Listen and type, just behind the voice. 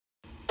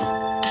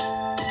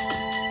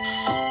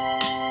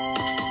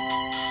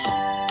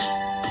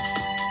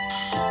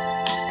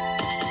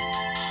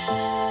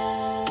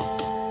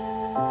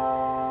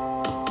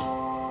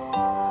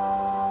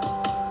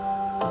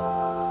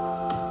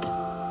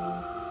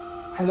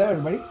Hello,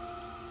 everybody.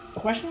 The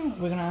question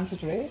we're going to answer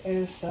today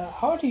is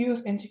how to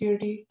use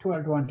insecurity to our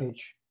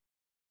advantage.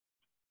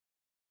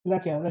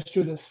 Ilakkiya, let's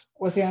do this.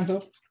 What's the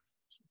answer?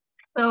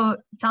 So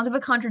it sounds a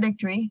bit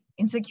contradictory.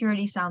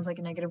 Insecurity sounds like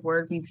a negative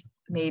word. We've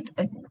made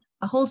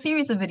a whole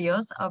series of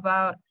videos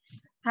about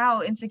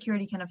how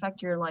insecurity can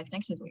affect your life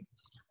negatively.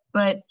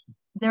 But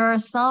there are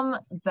some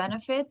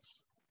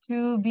benefits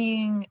to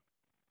being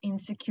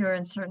insecure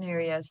in certain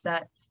areas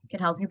that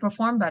can help you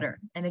perform better,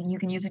 and then you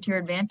can use it to your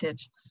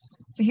advantage.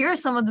 So here are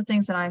some of the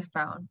things that I've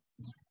found.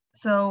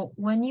 So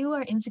when you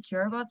are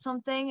insecure about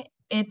something,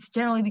 it's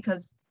generally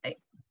because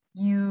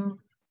you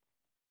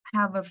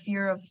have a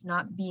fear of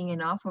not being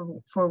enough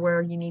for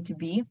where you need to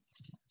be.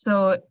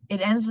 So it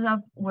ends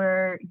up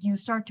where you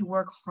start to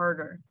work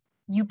harder.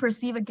 You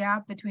perceive a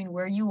gap between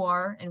where you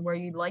are and where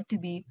you'd like to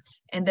be,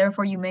 and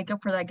therefore you make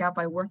up for that gap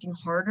by working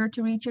harder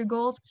to reach your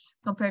goals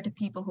compared to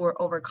people who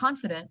are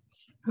overconfident,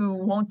 who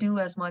won't do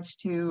as much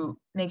to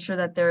make sure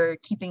that they're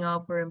keeping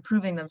up or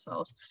improving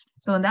themselves.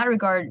 So in that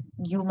regard,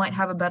 you might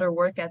have a better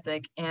work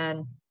ethic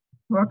and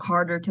work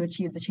harder to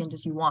achieve the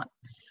changes you want.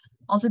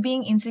 Also,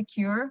 being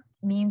insecure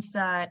means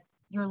that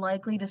you're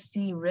likely to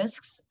see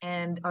risks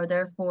and are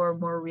therefore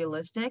more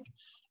realistic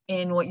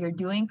in what you're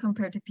doing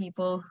compared to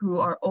people who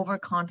are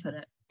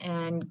overconfident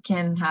and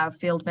can have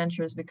failed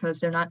ventures because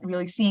they're not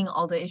really seeing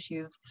all the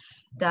issues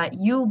that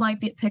you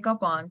might pick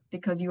up on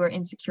because you are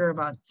insecure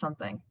about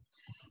something.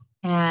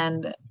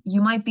 And you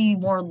might be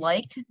more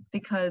liked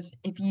because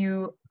if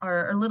you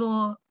are a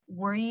little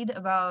worried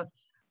about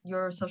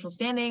your social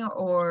standing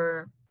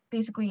or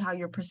basically how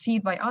you're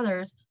perceived by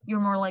others, you're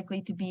more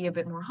likely to be a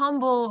bit more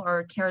humble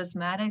or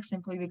charismatic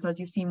simply because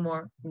you seem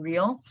more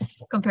real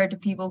compared to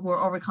people who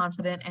are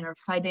overconfident and are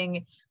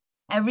hiding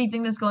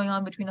everything that's going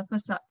on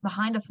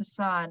behind a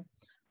facade,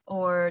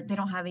 or they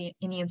don't have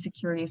any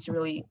insecurities to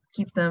really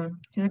keep them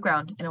to the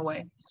ground in a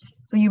way.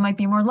 So you might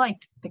be more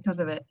liked because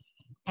of it.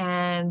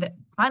 And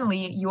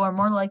finally, you are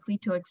more likely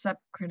to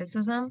accept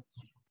criticism.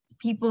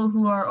 People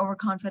who are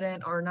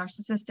overconfident or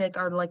narcissistic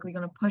are likely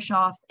going to push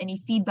off any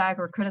feedback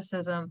or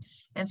criticism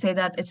and say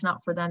that it's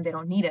not for them, they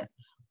don't need it.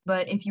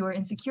 But if you are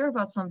insecure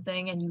about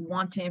something and you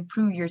want to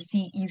improve, you're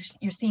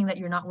seeing that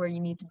you're not where you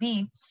need to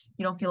be,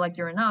 you don't feel like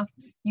you're enough,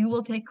 you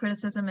will take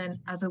criticism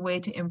as a way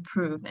to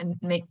improve and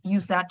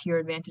use that to your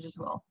advantage as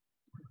well.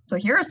 So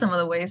here are some of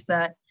the ways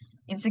that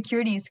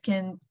insecurities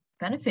can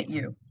benefit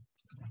you.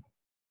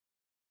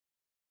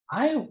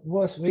 I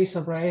was very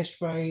surprised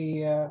by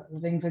the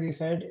things that you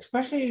said,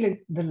 especially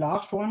like the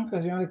last one,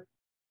 because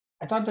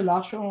I thought the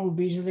last one would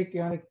be just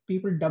like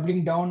people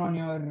doubling down on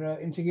your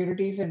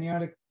insecurities and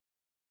like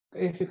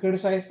if you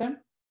criticize them.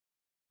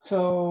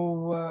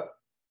 So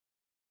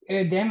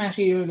them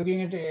actually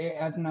looking at it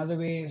at another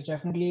way is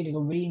definitely like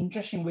a very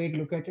interesting way to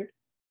look at it,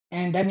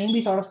 and that made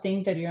me sort of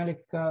think that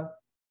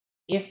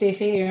if they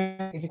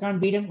say if you can't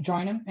beat him,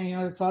 join him,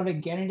 and sort of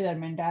like get into that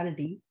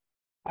mentality.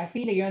 I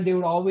feel like they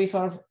would always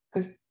sort of,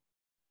 because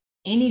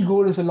any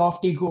goal is a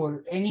lofty goal,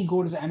 any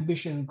goal is an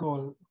ambitious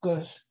goal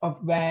because of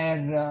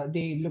where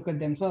they look at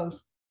themselves.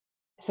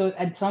 So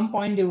at some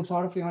point they would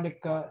sort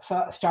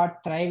of start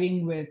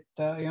thriving with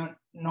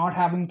not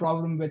having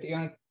problem with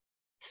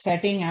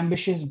setting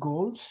ambitious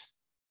goals,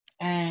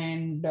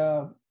 and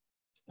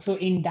so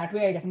in that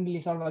way I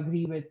definitely sort of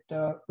agree with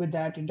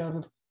that in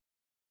terms of,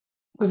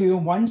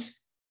 because once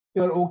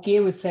you're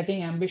okay with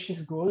setting ambitious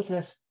goals,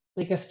 that's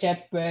like a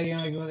step where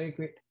you're like,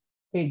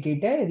 wait,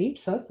 did I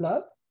reach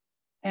self-love?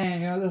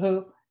 And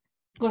so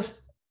because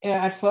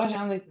at first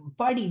I'm like,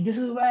 buddy, this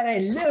is where I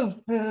live,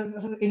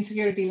 this is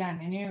insecurity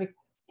land, and like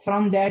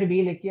from there to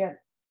be like, yeah,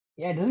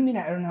 it doesn't mean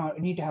I don't know, I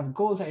need to have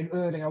goals. I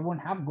won't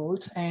have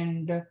goals,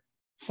 and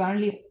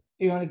suddenly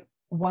like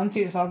once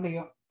you sort of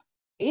like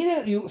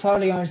either you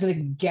sort of just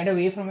like get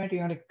away from it,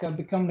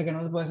 become like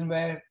another person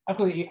where of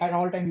course at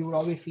all time you would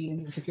always feel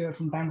insecure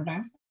from time to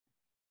time,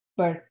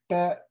 but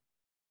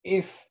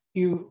if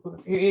you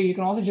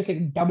can also just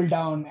like double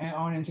down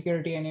on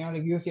insecurity and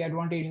like use the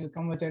advantages that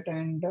come with it,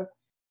 and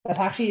that's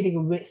actually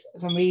like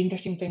some very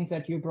interesting things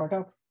that you brought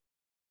up.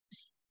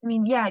 I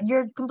mean, yeah,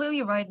 you're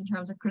completely right in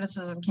terms of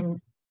criticism can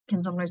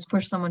sometimes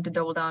push someone to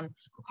double down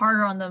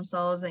harder on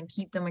themselves and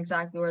keep them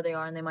exactly where they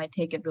are, and they might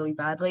take it really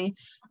badly.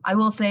 I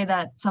will say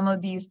that some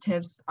of these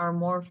tips are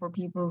more for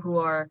people who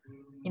are,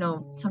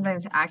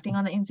 sometimes acting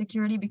on the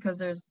insecurity, because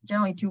there's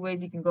generally two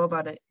ways you can go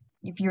about it.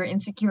 If you're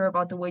insecure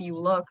about the way you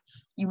look,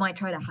 you might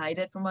try to hide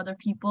it from other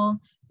people.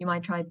 You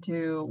might try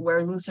to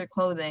wear looser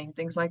clothing,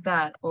 things like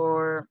that,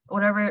 or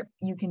whatever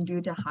you can do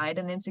to hide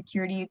an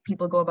insecurity.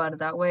 People go about it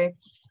that way.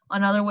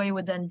 Another way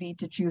would then be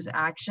to choose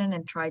action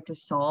and try to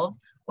solve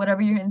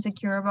whatever you're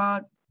insecure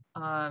about.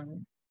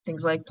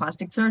 Things like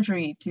plastic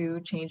surgery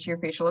to change your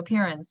facial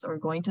appearance, or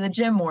going to the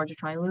gym more to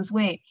try and lose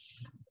weight.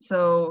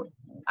 So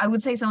I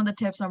would say some of the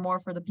tips are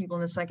more for the people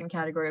in the second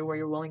category, where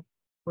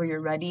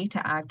you're ready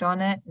to act on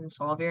it and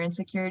solve your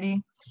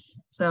insecurity.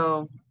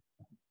 So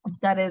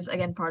that is,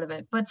 again, part of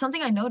it. But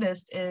something I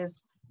noticed is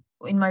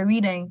in my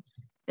reading,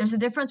 there's a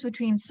difference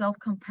between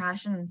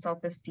self-compassion and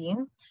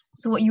self-esteem.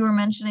 So what you were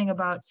mentioning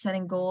about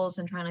setting goals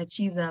and trying to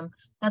achieve them,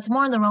 that's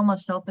more in the realm of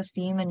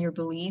self-esteem and your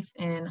belief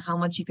in how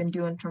much you can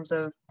do in terms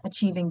of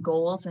achieving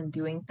goals and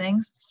doing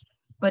things.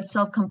 But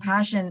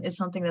self-compassion is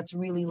something that's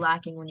really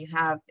lacking when you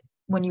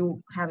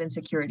have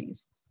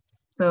insecurities.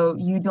 So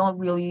you don't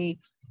really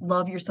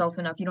love yourself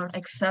enough. You don't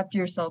accept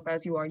yourself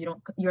as you are.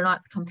 You're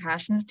not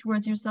compassionate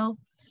towards yourself.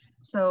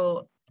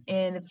 So,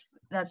 and if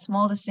that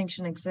small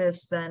distinction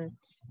exists, then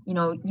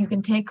you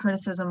can take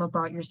criticism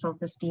about your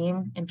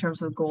self-esteem in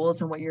terms of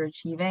goals and what you're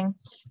achieving,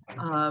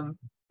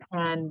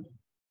 and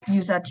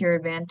use that to your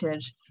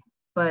advantage.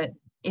 But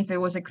if it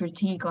was a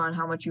critique on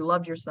how much you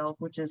love yourself,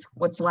 which is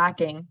what's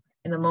lacking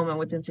in the moment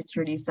with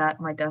insecurities,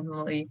 that might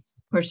definitely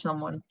push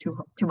someone too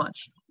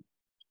much.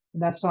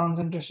 That sounds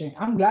interesting.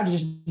 I'm glad to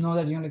just know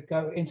that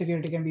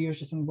insecurity can be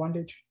used as an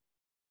advantage.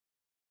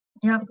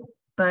 Yep,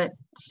 but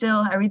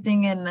still,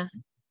 everything in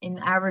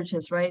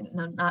averages, right?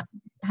 Not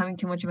having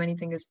too much of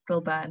anything is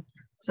still bad.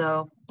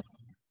 So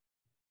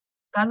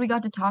glad we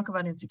got to talk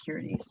about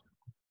insecurities.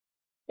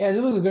 Yeah,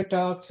 this was a good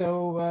talk.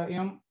 So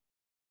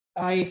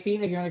I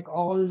feel like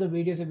all the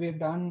videos that we've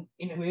done,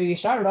 we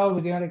started off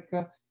with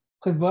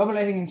because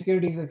verbalizing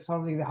insecurities is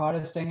probably the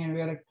hardest thing, and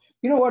we're like,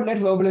 you know what, let's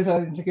verbalize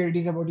our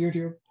insecurities about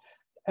YouTube.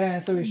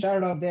 So we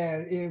started off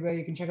there, where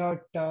you can check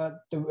out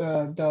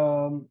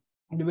the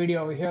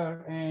video over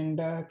here,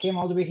 and came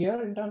all the way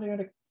here in terms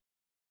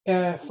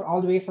of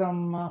all the way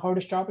from how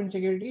to stop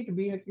insecurity to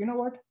be like, you know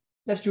what,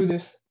 let's do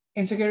this.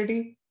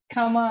 Insecurity,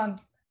 come on.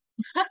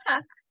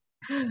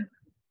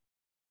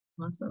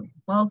 Awesome.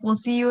 Well, we'll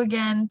see you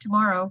again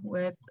tomorrow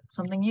with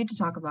something new to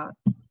talk about.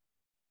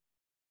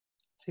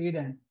 See you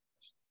then.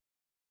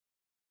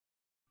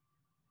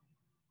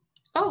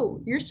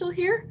 Oh, you're still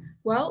here?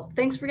 Well,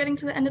 thanks for getting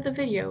to the end of the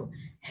video.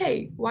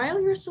 Hey,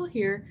 while you're still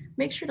here,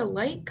 make sure to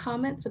like,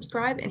 comment,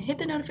 subscribe, and hit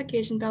the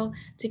notification bell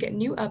to get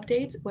new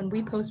updates when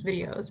we post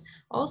videos.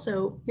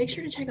 Also, make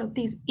sure to check out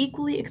these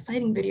equally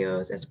exciting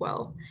videos as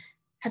well.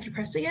 Have you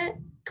pressed it yet?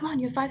 Come on,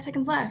 you have 5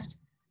 seconds left.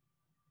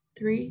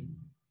 3,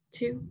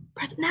 2,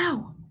 press it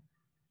now.